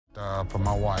for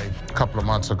my wife a couple of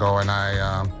months ago, and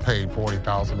I paid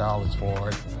 $40,000 for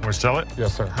it. Want to sell it?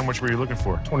 Yes, sir. How much were you looking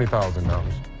for?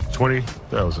 $20,000.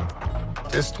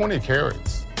 $20,000. It's 20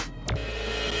 carats.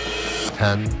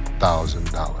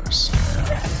 $10,000.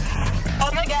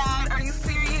 Oh my God, are you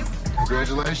serious?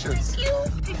 Congratulations.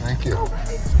 Thank you.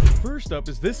 First up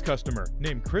is this customer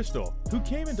named Crystal, who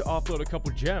came in to offload a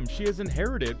couple gems she has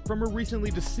inherited from her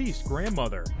recently deceased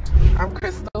grandmother. I'm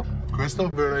Crystal. Crystal,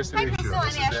 very nice to meet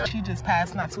you. She just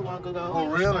passed not too long ago. Oh,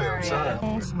 really? I'm sorry.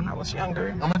 When I was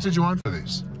younger. How much did you want for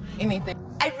these? Anything.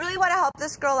 I really want to help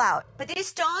this girl out, but these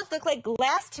stones look like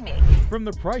glass to me. From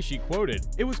the price she quoted,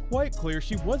 it was quite clear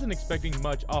she wasn't expecting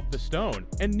much off the stone,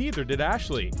 and neither did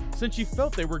Ashley, since she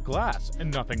felt they were glass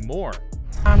and nothing more.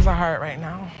 Times are hard right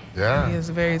now. Yeah. He is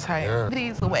very tight. Yeah. Put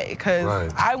these away,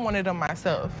 because I wanted them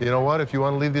myself. You know what? If you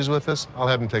want to leave these with us, I'll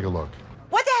have him take a look.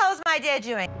 What the hell is my dad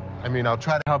doing? I mean, I'll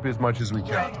try to help you as much as we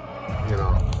can. You know.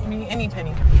 I mean, any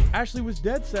penny. Ashley was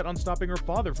dead set on stopping her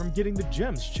father from getting the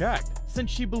gems checked,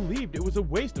 since she believed it was a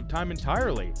waste of time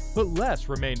entirely, but Les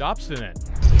remained obstinate.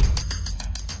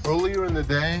 Earlier in the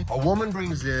day, a woman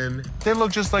brings in, they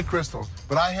look just like crystals,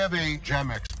 but I have a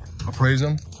gem expert. Appraise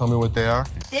them, tell me what they are.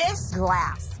 This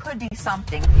glass could be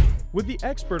something. With the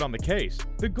expert on the case,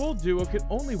 the gold duo could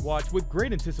only watch with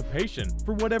great anticipation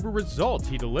for whatever results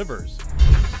he delivers.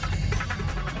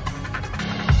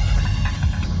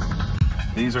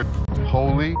 These are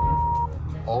holy.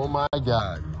 Oh my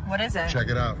God. What is it? Check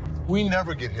it out. We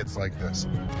never get hits like this.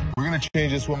 We're gonna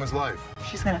change this woman's life.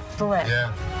 She's gonna flip.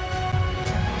 Yeah.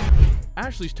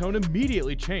 Ashley's tone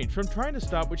immediately changed from trying to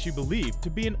stop what she believed to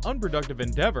be an unproductive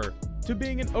endeavor to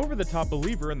being an over-the-top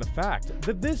believer in the fact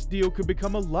that this deal could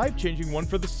become a life-changing one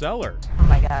for the seller. Oh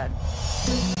my God.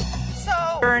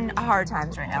 So, we're in hard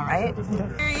times right now, right?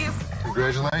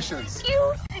 Congratulations.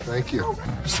 Thank you.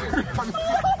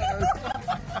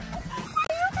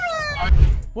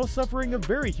 While suffering a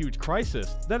very huge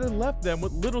crisis that had left them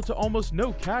with little to almost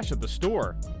no cash at the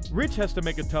store, Rich has to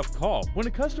make a tough call when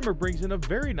a customer brings in a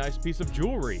very nice piece of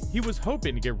jewelry he was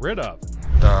hoping to get rid of.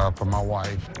 For my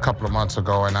wife a couple of months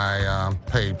ago, and I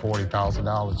paid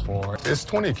 $40,000 for it. It's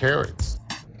 20 carats.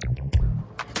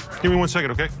 Give me 1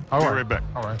 second, okay? I'll be right. right back.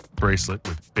 All right. Bracelet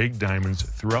with big diamonds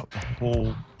throughout the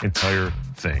whole entire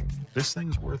thing. This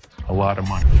thing's worth a lot of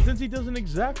money. Since he doesn't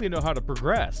exactly know how to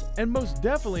progress, and most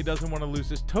definitely doesn't want to lose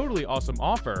his totally awesome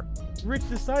offer, Rich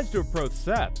decides to approach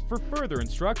Seth for further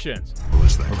instructions.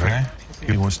 This thing, okay?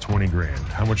 He wants 20 grand.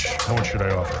 How much should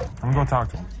I offer? I'm gonna go talk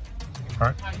to him. All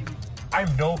right. I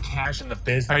have no cash in the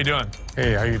business. How you doing?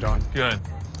 Hey, how you doing? Good.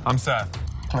 I'm Seth.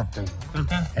 Clifton.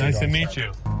 Nice to meet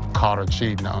you. Caught her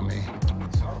cheating on me.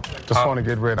 Just want to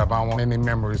get rid of. I don't want any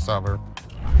memories of her.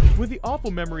 With the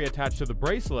awful memory attached to the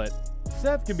bracelet,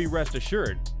 Seth can be rest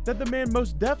assured that the man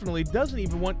most definitely doesn't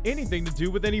even want anything to do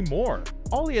with anymore.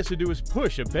 All he has to do is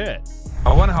push a bit.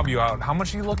 I want to help you out. How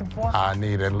much are you looking for? I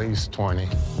need at least 20.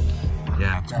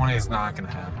 Yeah, 20 is not gonna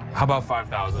happen. How about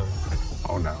 5,000?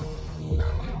 Oh, no.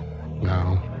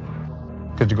 No.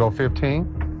 Could you go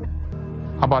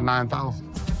 15? How about 9,000?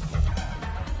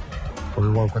 Can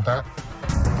we work with that?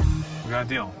 We got a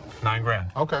deal. 9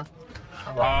 grand. Okay.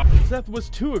 Seth was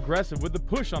too aggressive with the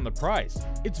push on the price.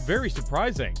 It's very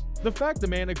surprising. The fact the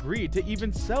man agreed to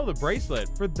even sell the bracelet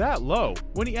for that low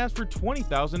when he asked for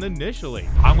 $20,000 initially.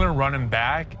 I'm gonna run him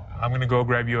back. I'm gonna go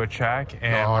grab you a check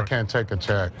and... No, I can't take a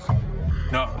check.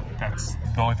 No, that's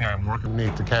the only thing I'm working with.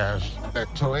 Need the cash. The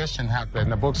tuition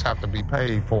and the books have to be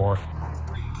paid for.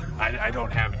 I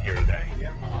don't have it here today.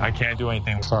 I can't do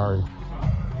anything. Sorry.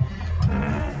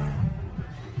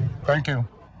 Thank you.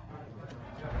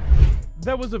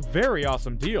 That was a very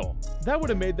awesome deal. That would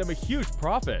have made them a huge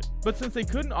profit, but since they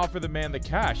couldn't offer the man the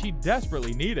cash he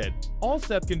desperately needed, all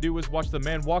Seth can do is watch the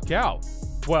man walk out.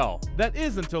 Well, that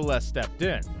is until Les stepped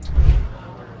in.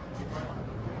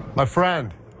 My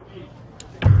friend.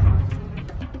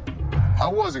 I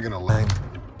wasn't gonna lend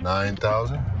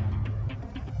 9,000.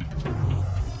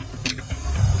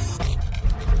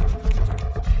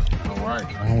 All right.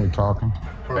 Now we're talking.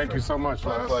 Perfect. Thank you so much.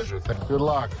 My Les. pleasure. Good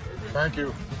luck. Thank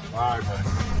you. Bye,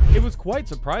 buddy. It was quite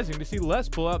surprising to see Les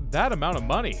pull out that amount of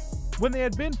money. When they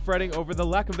had been fretting over the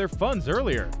lack of their funds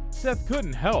earlier, Seth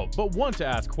couldn't help but want to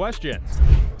ask questions.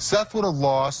 Seth would have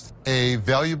lost a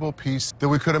valuable piece that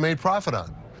we could have made profit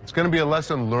on. It's gonna be a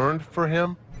lesson learned for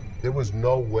him. There was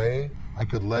no way I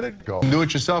could let it go. You do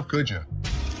it yourself, could you?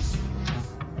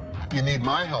 You need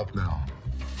my help now.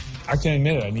 I can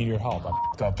admit it. I need your help. I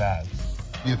f***ed up bad.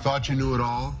 You thought you knew it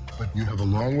all, but you have a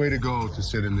long way to go to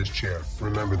sit in this chair.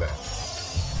 Remember that.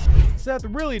 Seth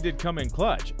really did come in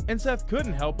clutch, and Seth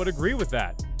couldn't help but agree with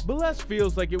that. But Les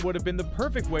feels like it would have been the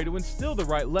perfect way to instill the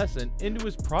right lesson into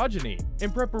his progeny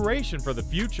in preparation for the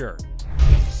future.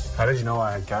 How did you know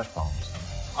I had cash problems?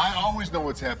 I always know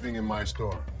what's happening in my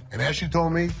store. And as you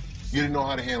told me, you didn't know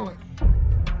how to handle it.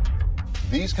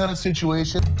 These kind of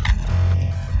situations,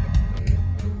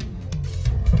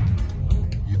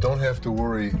 you don't have to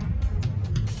worry.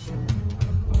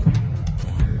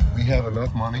 We have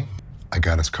enough money. I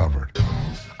got us covered.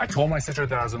 I told my sister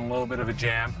that I was in a little bit of a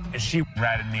jam, and she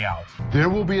ratted me out. There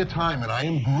will be a time, and I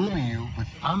am grooming you, but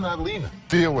I'm not leaving.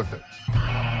 Deal with it.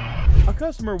 A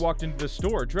customer walked into the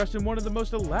store dressed in one of the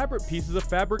most elaborate pieces of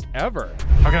fabric ever.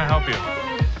 How can I help you?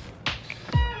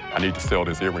 I need to sell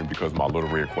this earring because my little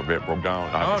red Corvette broke down.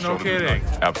 Oh, no kidding.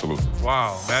 Absolutely.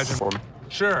 Wow, imagine. For me?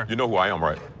 Sure. You know who I am,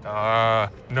 right?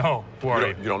 No. Who are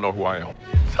you? You don't know who I am.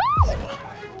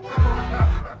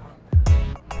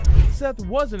 Seth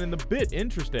wasn't in the bit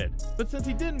interested, but since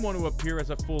he didn't want to appear as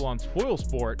a full-on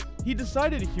spoilsport, he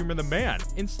decided to humor the man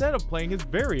instead of playing his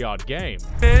very odd game.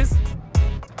 Biz?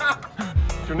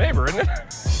 It's your neighbor, isn't it?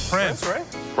 Prince, right?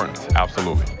 Prince,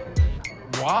 absolutely.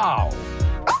 Wow.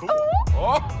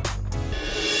 Oh.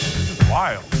 This is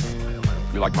wild.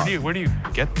 You like my... Where do you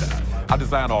get that? I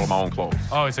design all of my own clothes.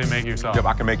 Oh, so you make it yourself? Yep,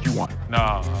 I can make you one. No.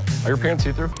 Are your pants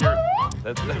see-through?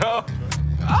 No.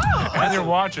 And you're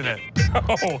watching it.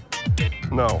 Oh.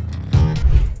 No.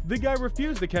 The guy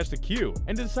refused to catch the cue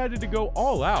and decided to go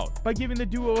all out by giving the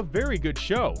duo a very good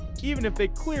show, even if they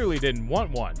clearly didn't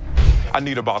want one. I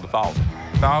need about 1,000.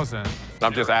 1,000?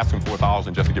 I'm just asking for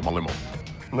 1,000 just to get my limo.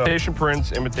 No. Imitation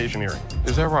Prince, imitation earring.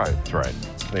 Is that right? That's right.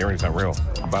 The earring's not real.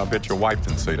 But I bet your wife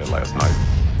didn't say that last night.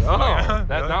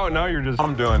 Oh, now you're just...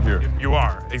 I'm done here. You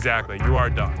are, exactly. You are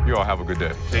done. You all have a good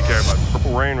day. Take care, bud.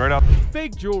 Purple rain right up.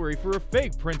 Fake jewelry for a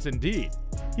fake prince indeed.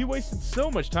 He wasted so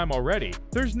much time already,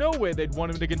 there's no way they'd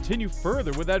want him to continue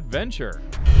further with that venture.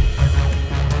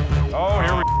 Oh,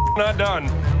 here we not done.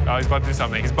 Oh, he's about to do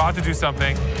something. He's about to do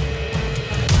something.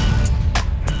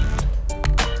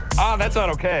 Ah, that's not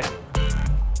okay.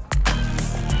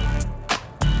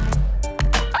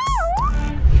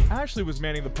 Ashley was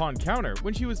manning the pawn counter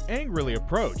when she was angrily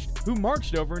approached, who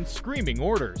marched over and screaming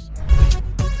orders.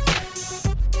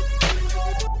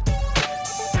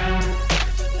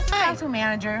 Hi,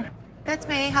 manager. That's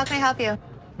me. How can I help you?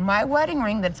 My wedding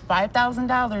ring that's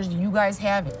 $5,000, you guys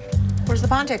have it. Where's the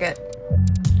pawn ticket?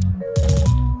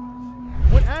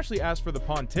 When Ashley asked for the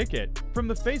pawn ticket, from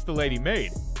the face the lady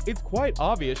made, it's quite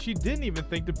obvious she didn't even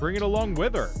think to bring it along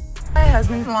with her. My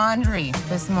husband's laundry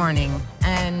this morning,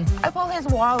 and I pull his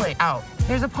wallet out.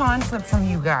 There's a pawn slip from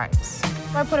you guys.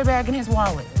 I put it back in his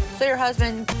wallet. So your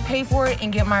husband... Pay for it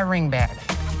and get my ring back.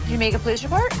 Did you make a police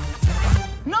report?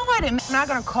 No, I didn't. I'm not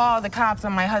gonna call the cops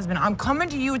on my husband. I'm coming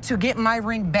to you to get my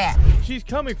ring back. She's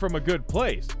coming from a good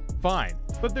place, fine,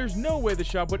 but there's no way the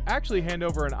shop would actually hand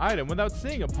over an item without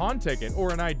seeing a pawn ticket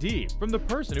or an ID from the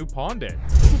person who pawned it.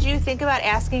 Did you think about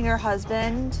asking your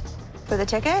husband for the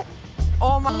ticket?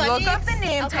 Oh my, look up the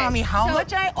name, okay, tell me how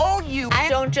much I owe you.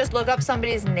 Don't just look up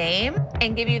somebody's name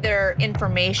and give you their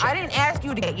information. I didn't ask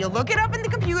you to get. You look it up in the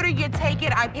computer, you take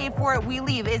it, I pay for it, we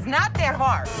leave. It's not that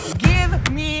hard.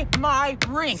 Give me my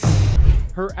ring.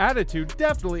 Her attitude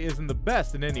definitely isn't the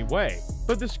best in any way,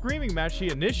 but the screaming match she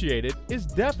initiated is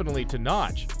definitely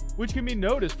top-notch, which can be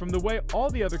noticed from the way all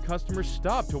the other customers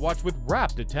stop to watch with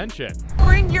rapt attention.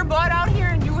 Bring your butt out here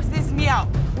and you assist me out.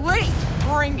 Please,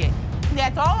 bring it.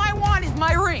 That's all I want is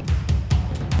my ring.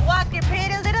 Walk your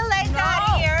pretty little legs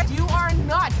out of here. You are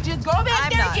not. Just go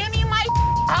back there and give me my...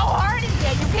 How hard is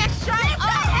that? You can't shut it. Get the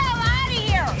hell out of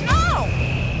here. No!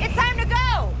 It's time to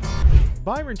go.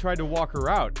 Byron tried to walk her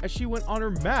out as she went on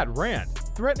her mad rant,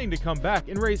 threatening to come back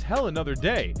and raise hell another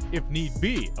day, if need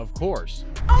be, of course.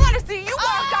 I want to see you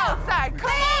walk outside.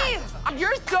 Come on.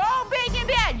 You're so big and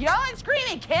bad. Yelling,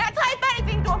 screaming. Can't type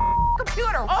anything to a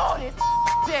computer. Oh, this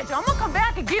bitch. I'm going to come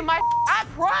back and get my... I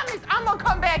promise I'm going to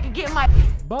come back and get my...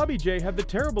 Bobby J had the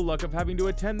terrible luck of having to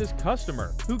attend this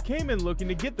customer, who came in looking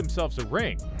to get themselves a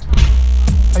ring.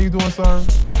 How you doing, sir?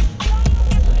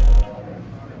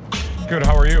 Good,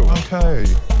 how are you? Okay.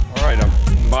 All right,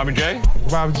 I'm Bobby J.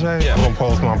 Bobby J? Yeah. I'm gonna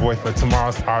pose my boy for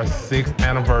tomorrow's our 6th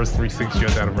anniversary, 6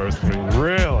 years anniversary.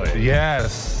 Really?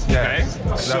 Yes. Yes.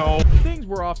 Okay. So things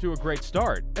were off to a great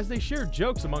start as they shared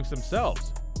jokes amongst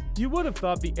themselves. You would have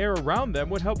thought the air around them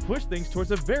would help push things towards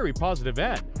a very positive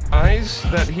end. Eyes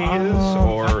that he is,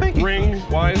 or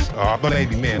ring-wise? But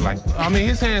lady man, like, I mean,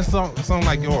 his hands something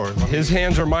like yours. His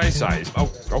hands are my size.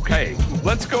 Oh, okay.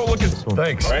 Let's go look at...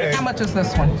 Thanks. Right. How much is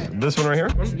this one? This one right here?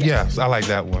 Yes, I like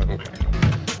that one.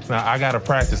 Now, I gotta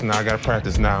practice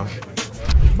now.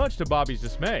 Much to Bobby's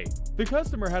dismay, the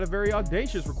customer had a very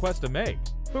audacious request to make.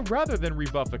 But rather than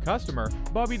rebuff the customer,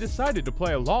 Bobby decided to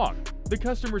play along. The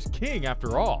customer's king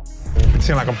after all.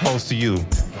 Pretend like I'm close to you,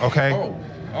 okay?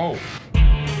 Oh.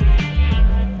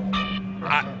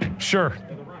 Sure.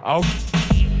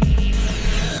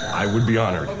 I would be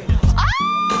honored.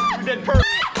 That's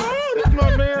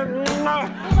my man.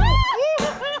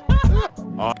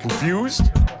 Confused?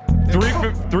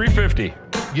 350.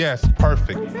 Yes,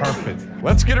 perfect.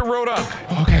 Let's get it rode up.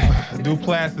 Okay,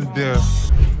 Duplass is there.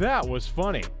 That was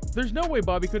funny. There's no way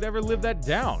Bobby could ever live that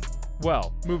down.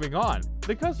 Well, moving on,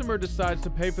 the customer decides to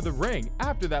pay for the ring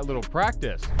after that little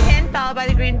practice. Pin followed by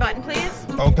the green button, please.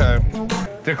 Okay.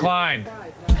 Decline.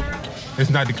 It's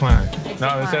not declined.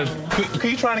 No, it says.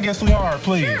 Can you try to get sweetheart,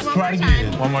 please? Sure, try to get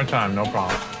it. One more time, no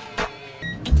problem.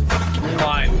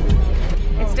 Decline.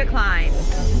 It's declined.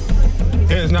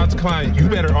 It's not declined. You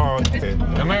better No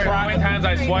matter how many times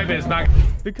I swipe it, it's not.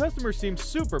 The customer seems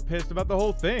super pissed about the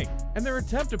whole thing, and their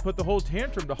attempt to put the whole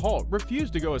tantrum to halt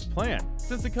refused to go as planned,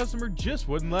 since the customer just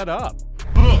wouldn't let up.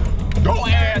 Look, your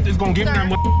ass is gonna give me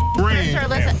that ring. Sir,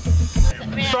 listen.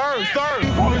 Sir.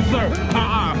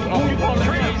 Oh, you call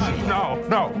No.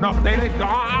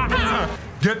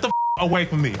 Get the away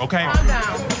from me, okay? Calm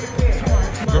down.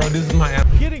 Girl, this is my ass.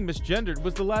 Getting misgendered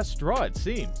was the last straw, it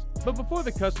seems. But before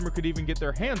the customer could even get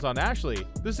their hands on Ashley,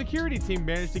 the security team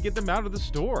managed to get them out of the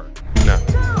store. No.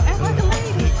 Act like a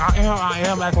lady. I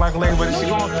am acting like a lady, but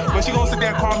she gonna sit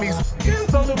there and call me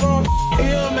something wrong.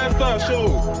 Yeah, messed up,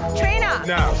 shoot. Trina.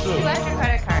 Nah, shoot. You left your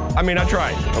credit card. I mean, I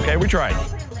tried, okay? We tried.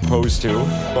 Opposed to,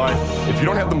 but if you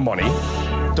don't have the money,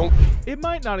 don't. It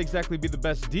might not exactly be the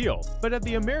best deal, but at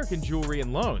the American Jewelry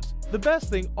and Loans, the best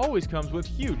thing always comes with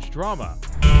huge drama.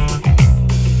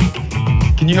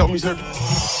 Can you help me, sir?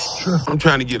 Sure. I'm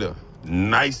trying to get a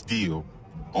nice deal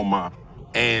on my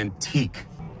antique.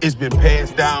 It's been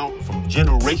passed down from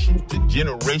generation to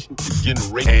generation to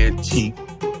generation. Antique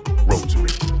rosary.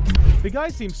 The guy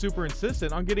seems super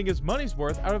insistent on getting his money's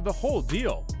worth out of the whole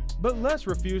deal. But Les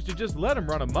refused to just let him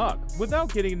run amok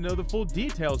without getting to know the full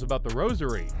details about the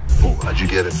rosary. Oh, how'd you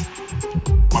get it?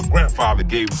 My grandfather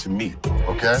gave it to me.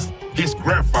 Okay. His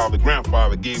grandfather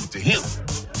gave it to him.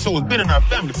 So it's been in our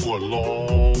family for a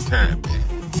long time, man.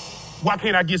 Why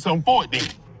can't I get something for it then?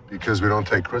 Because we don't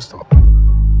take crystal.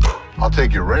 I'll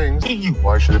take your rings.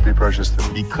 Why should it be precious to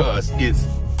me? Because it's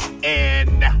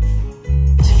antique.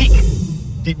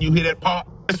 Didn't you hear that, Pop?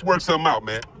 Let's work something out,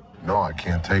 man. No, I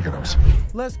can't take it. I'm sorry.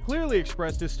 Les clearly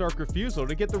expressed his stark refusal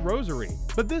to get the rosary,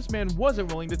 but this man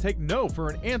wasn't willing to take no for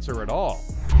an answer at all.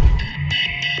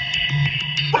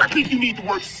 But I think you need to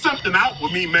work something out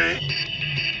with me, man.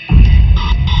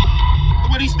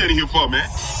 What are you standing here for, man?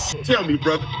 Tell me,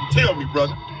 brother. Tell me.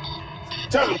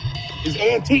 It's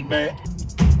antique, man.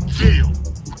 Deal.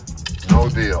 No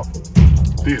deal.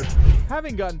 Deal.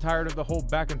 Having gotten tired of the whole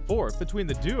back and forth between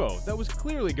the duo that was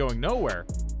clearly going nowhere,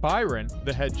 Byron,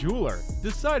 the head jeweler,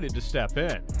 decided to step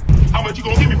in. How much you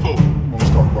gonna give me for? I'm gonna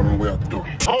start running way out the door.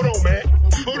 Hold on, man.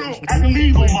 Hold on. I can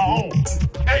leave on my own.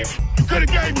 Hey, you could have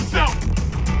gave me something.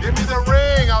 Give me the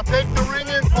ring. I'll take the ring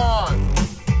in pawn.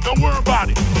 Don't worry about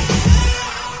it.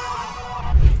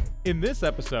 In this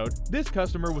episode, this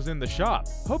customer was in the shop,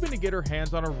 hoping to get her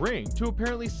hands on a ring to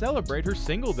apparently celebrate her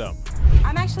singledom.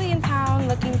 I'm actually in town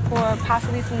looking for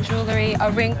possibly some jewelry,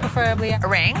 a ring preferably. A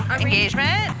ring?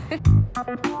 Engagement?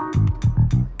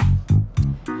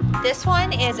 This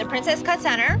one is a princess cut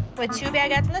center with 2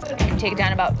 baguettes in this. You can take it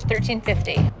down about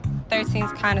 $13.50.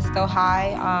 13's kind of still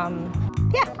high.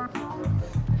 Yeah.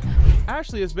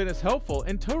 Ashley has been as helpful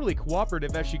and totally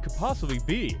cooperative as she could possibly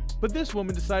be, but this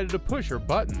woman decided to push her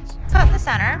buttons. Cut the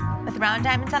center with round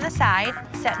diamonds on the side,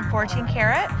 set in 14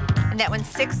 karat, and that one's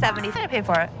 $670. What did I pay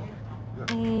for it?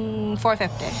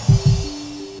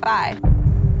 $450. 5.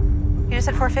 You just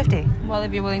said $450. Well,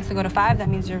 if you're willing to go to 5, that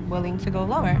means you're willing to go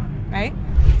lower, right?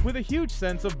 With a huge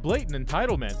sense of blatant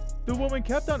entitlement, the woman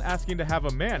kept on asking to have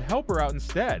a man help her out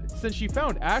instead, since she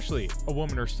found Ashley, a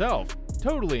woman herself,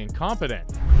 totally incompetent.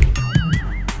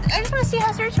 I just want to see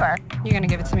how serious you are. You're gonna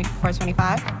give it to me for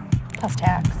 $425? Plus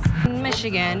tax. In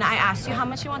Michigan, I asked you how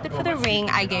much you wanted for the ring.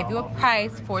 I gave you a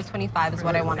price. $425 is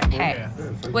what I want to pay,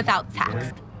 without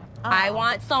tax. I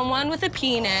want someone with a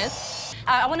penis.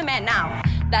 I want a man now.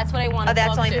 That's what I want. Oh,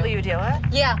 that's the only people you deal with?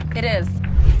 Yeah, it is.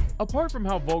 Apart from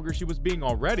how vulgar she was being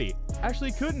already,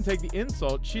 Ashley couldn't take the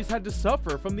insult she's had to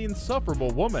suffer from the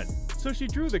insufferable woman. So she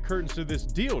drew the curtains to this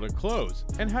deal to close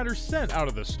and had her sent out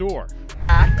of the store.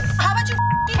 How about you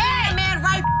pay a man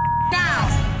right now?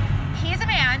 He's a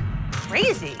man.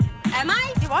 Crazy. Am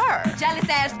I? You are. Jealous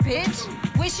ass bitch.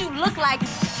 Wish you looked like.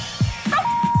 Don't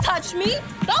touch me.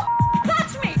 Don't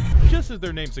touch me. Just as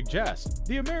their name suggests,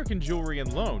 the American Jewelry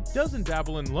and Loan doesn't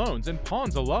dabble in loans and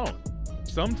pawns alone.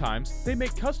 Sometimes they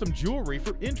make custom jewelry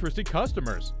for interested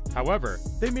customers. However,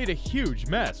 they made a huge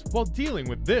mess while dealing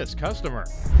with this customer.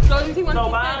 So does he want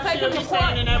to take him to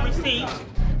court? In that receipt?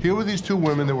 Here were these two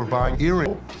women that were buying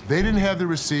earrings. They didn't have the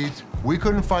receipt. We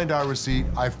couldn't find our receipt.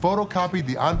 I photocopied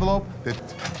the envelope. Did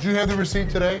you have the receipt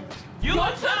today? You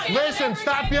took it. Listen,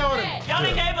 stop yelling. Y'all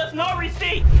didn't gave us no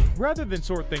receipt. Rather than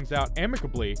sort things out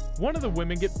amicably, one of the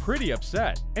women get pretty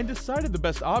upset and decided the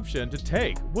best option to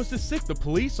take was to sic the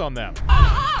police on them.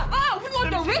 We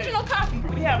want the original copy.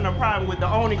 We have no problem with the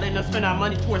owner letting us spend our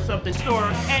money towards something store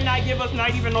and not give us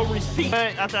not even no receipt.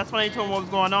 But after I explained to him what was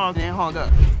going on, then hung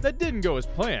up. That didn't go as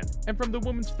planned, and from the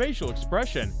woman's facial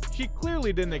expression, she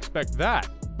clearly didn't expect that.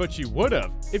 But she would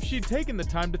have if she'd taken the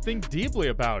time to think deeply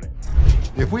about it.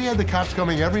 If we had the cops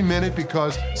coming every minute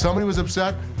because somebody was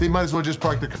upset, they might as well just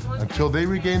park the car until they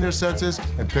regain their senses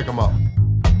and pick them up.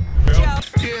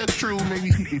 Yeah, true. Maybe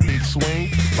he did swing.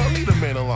 But leave the man alone.